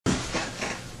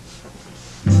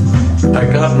I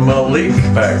got Malik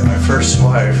back, my first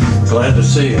wife. Glad to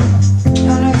see you.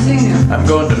 Oh, no, seeing you. I'm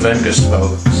going to Vegas,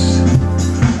 folks.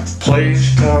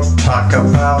 Please don't talk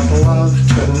about love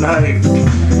tonight.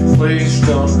 Please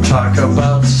don't talk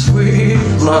about sweet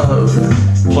love.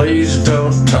 Please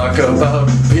don't talk about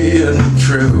being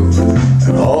true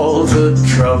and all the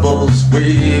troubles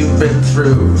we've been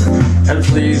through. And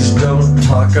please don't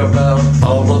talk about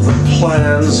all of the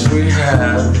plans we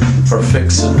had for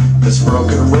fixing this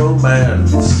broken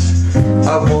romance.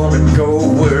 I want to go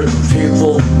where the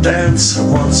people dance. I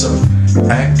want some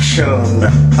action.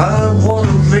 I want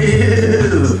to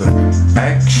live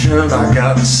action. I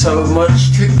got so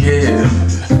much to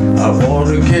give. I want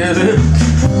to get it.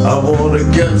 I want to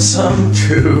get some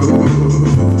too.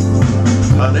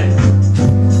 Honey,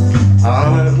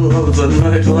 I love the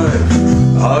nightlife.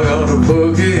 I got a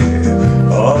boogie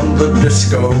on the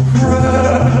disco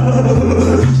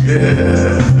ride.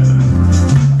 Yeah.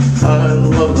 I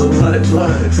love the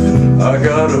nightlife. I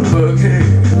got a boogie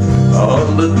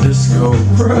on the disco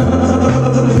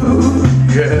road.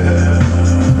 Yeah.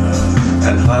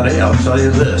 And honey, I'll tell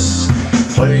you this.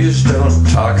 Please don't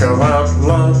talk about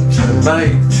love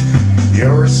tonight.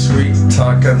 Your sweet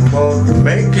talking won't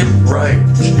make it right.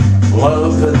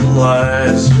 Love and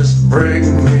lies just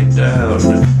bring me down.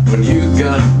 When you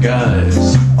got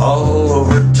guys all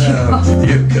over town,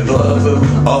 you can love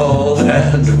them all,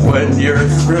 and when you're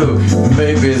through,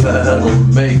 maybe that'll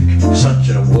make such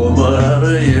a woman out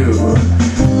of you.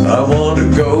 I want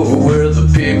to go where the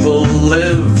people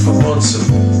live. I want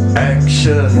some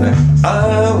action.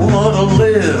 I want to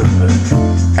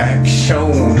live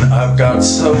action. I've got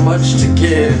so much to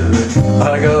give.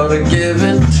 I gotta give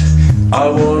it. I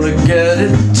want to get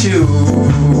it too.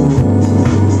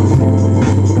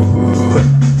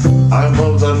 I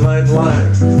love the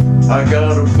nightlife. I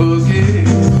got a boogie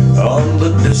on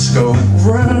the disco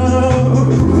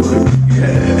road.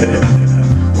 Yeah.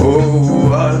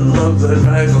 Oh, I love the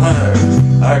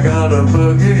nightlife. I got a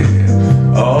boogie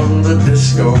on the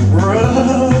disco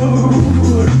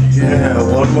road. Yeah,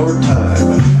 one more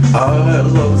time. I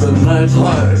love the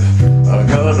nightlife. I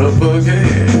got a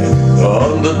boogie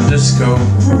on the disco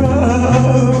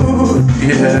road.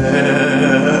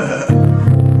 Yeah.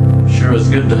 Sure was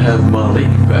good to have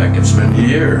Malik back. It's been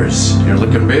years. You're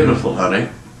looking beautiful, honey.